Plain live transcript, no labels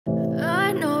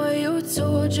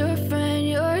told your friend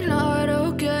you're not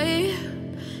okay.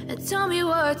 And tell me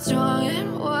what's wrong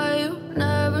and why you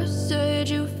never said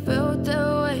you felt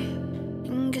that way.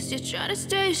 And guess you're trying to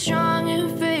stay strong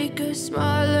and fake a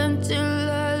smile until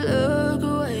I look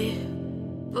away.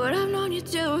 But I've known you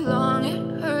too long,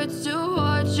 it hurts to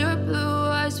watch your blue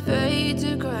eyes fade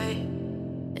to gray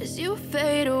as you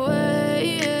fade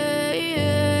away,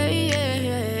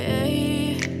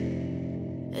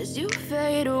 as you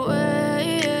fade away.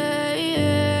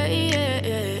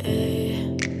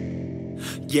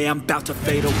 Yeah, I'm about to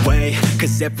fade away,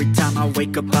 cause every time I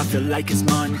wake up I feel like it's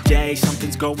Monday.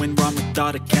 Something's going wrong with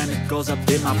all the chemicals up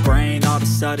in my brain. All of a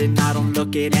sudden I don't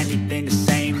look at anything the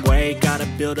same way. Got a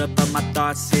buildup of my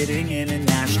thoughts sitting in an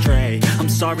ashtray. I'm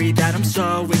sorry that I'm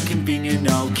so inconvenient,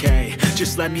 okay.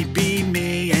 Just let me be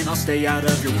me and I'll stay out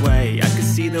of your way. I can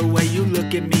see the way you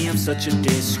look at me, I'm such a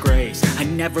disgrace. I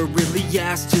never really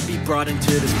asked to be brought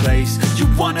into this place. You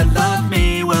wanna love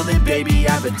me? Well then baby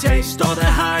I have a taste. All the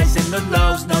highs and the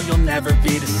lows, no you'll never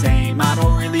be the same. I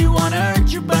don't really wanna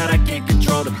hurt you but I can't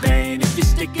control the pain. If you're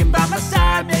sticking by my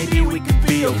side maybe we could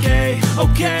be okay.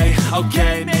 Okay,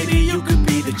 okay, maybe you could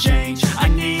be the change I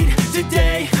need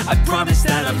today. I promise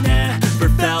that I've never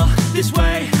felt this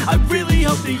way. I really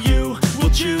hope that you will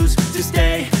choose to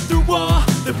stay through all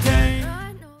the pain.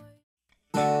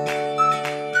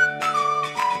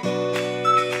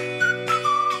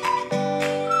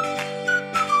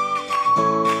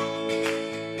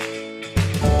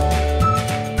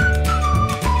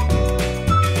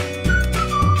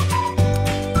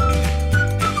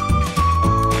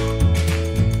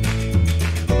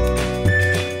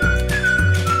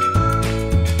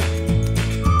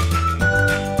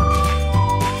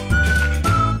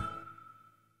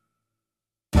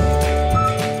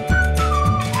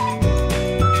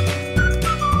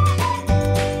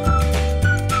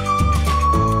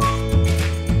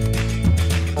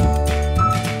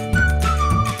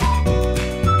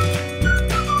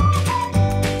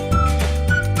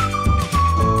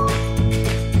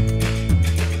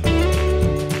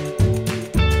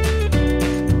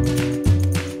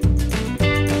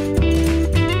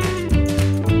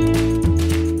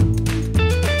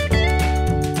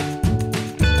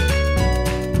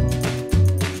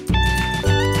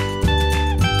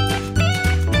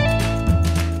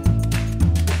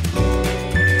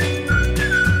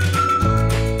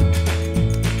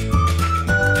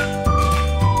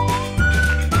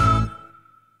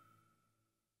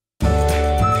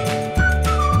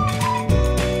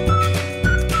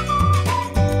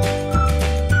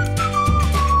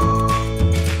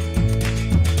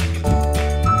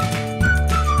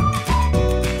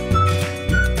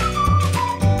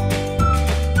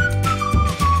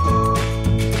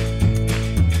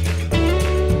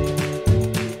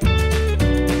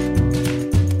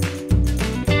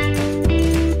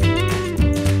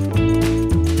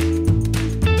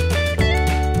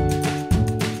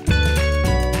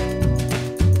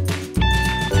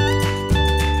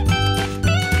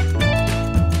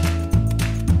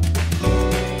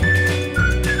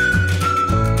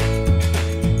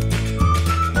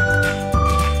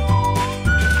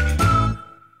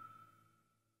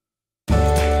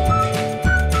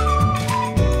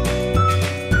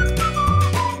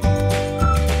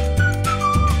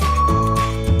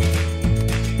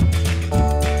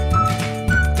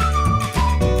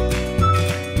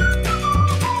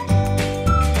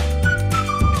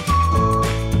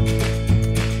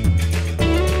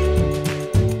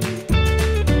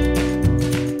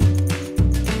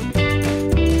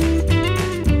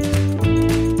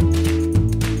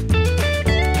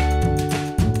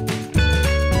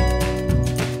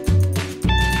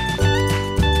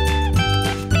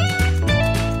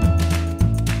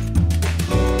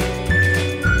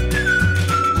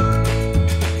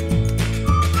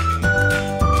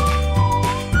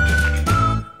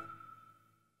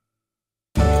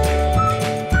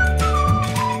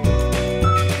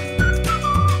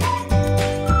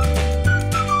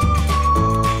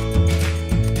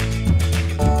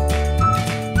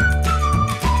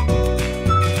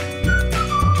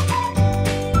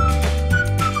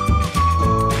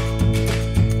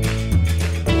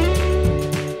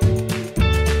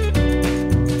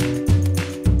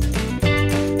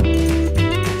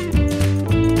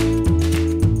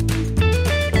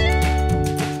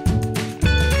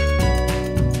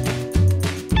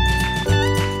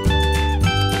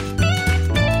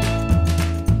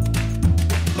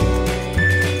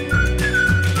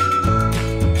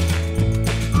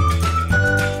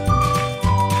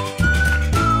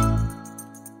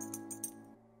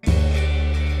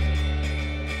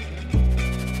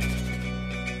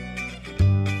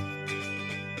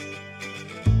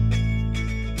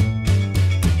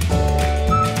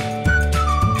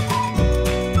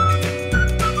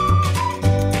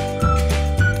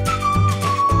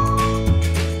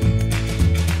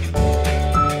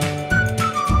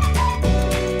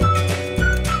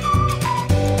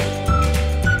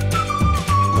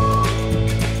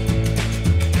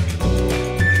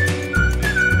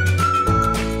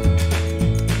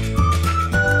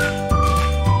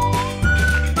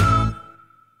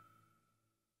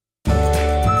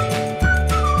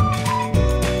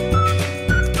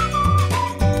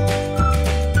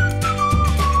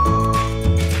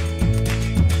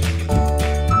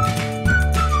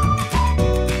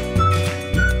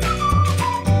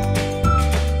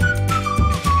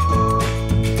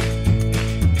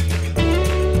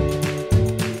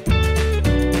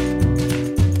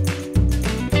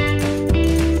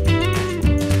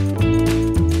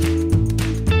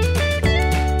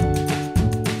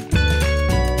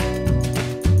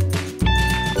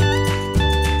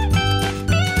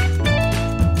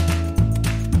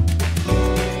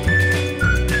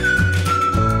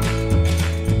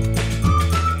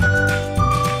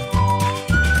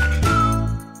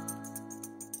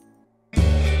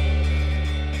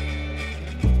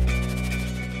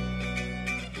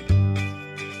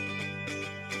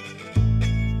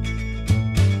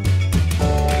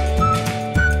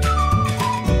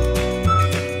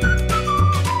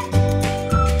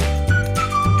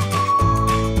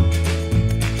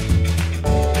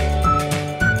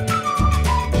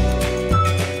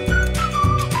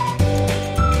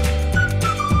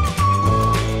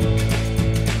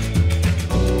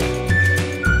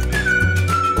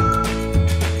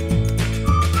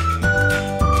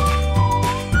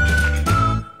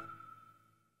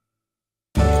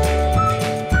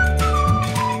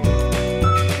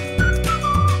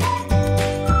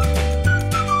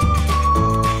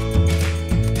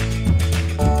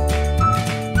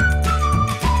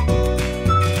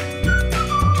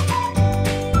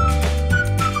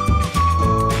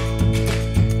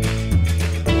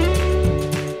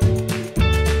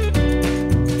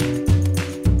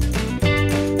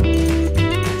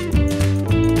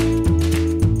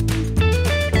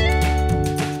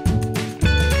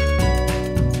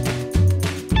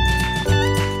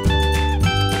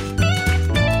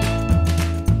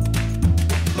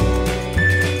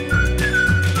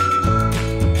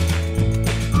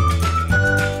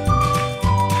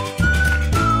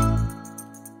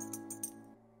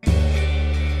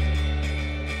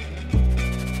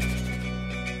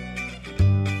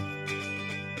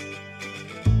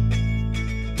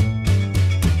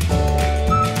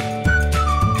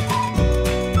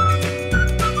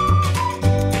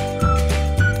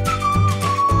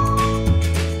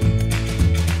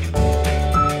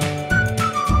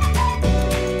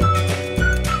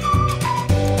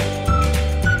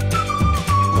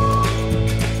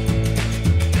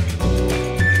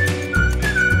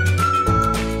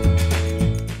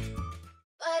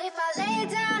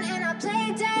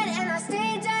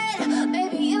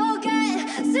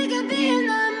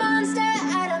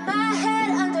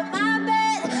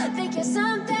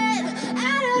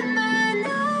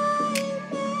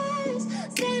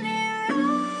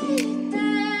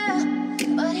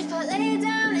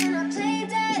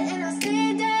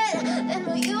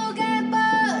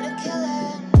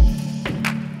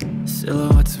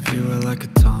 Silhouettes of you are like a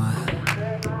taunt.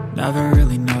 Never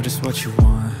really know just what you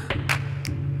want.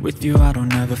 With you I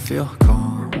don't ever feel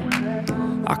calm.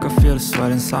 I can feel the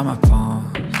sweat inside my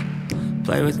palms.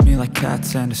 Play with me like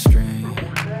cats and a string.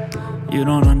 You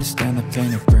don't understand the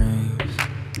pain it brings.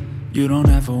 You don't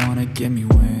ever wanna give me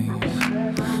wings.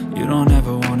 You don't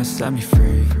ever wanna set me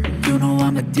free. You know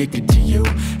I'm addicted to you,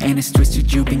 and it's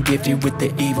twisted you've been gifted with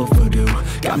the evil voodoo.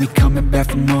 Got me coming back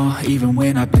for more, even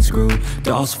when I've been screwed.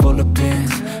 Dolls full of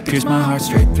pins, pierce my heart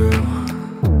straight through.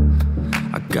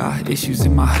 I got issues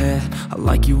in my head, I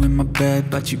like you in my bed,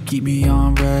 but you keep me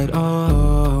on red.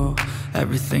 Oh,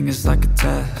 everything is like a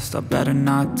test, I better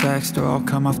not text or I'll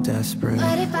come off desperate.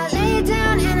 But if I lay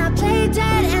down and I play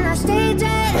dead and I stay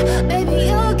dead, baby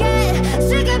you'll get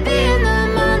sick of being the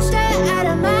monster out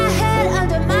of my head,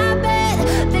 under my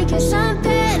bed, thinking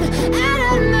something out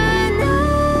of my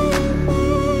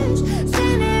nightmares,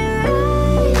 standing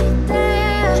right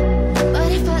there.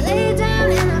 But if I lay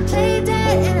down and I play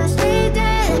dead and I stay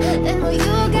dead, then will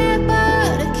you get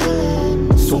bored of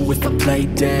killing? So if I play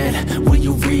dead, will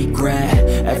you regret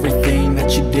everything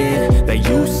that you did, that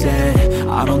you said?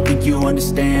 I don't think you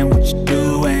understand what you're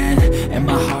doing, and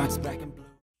my heart's back.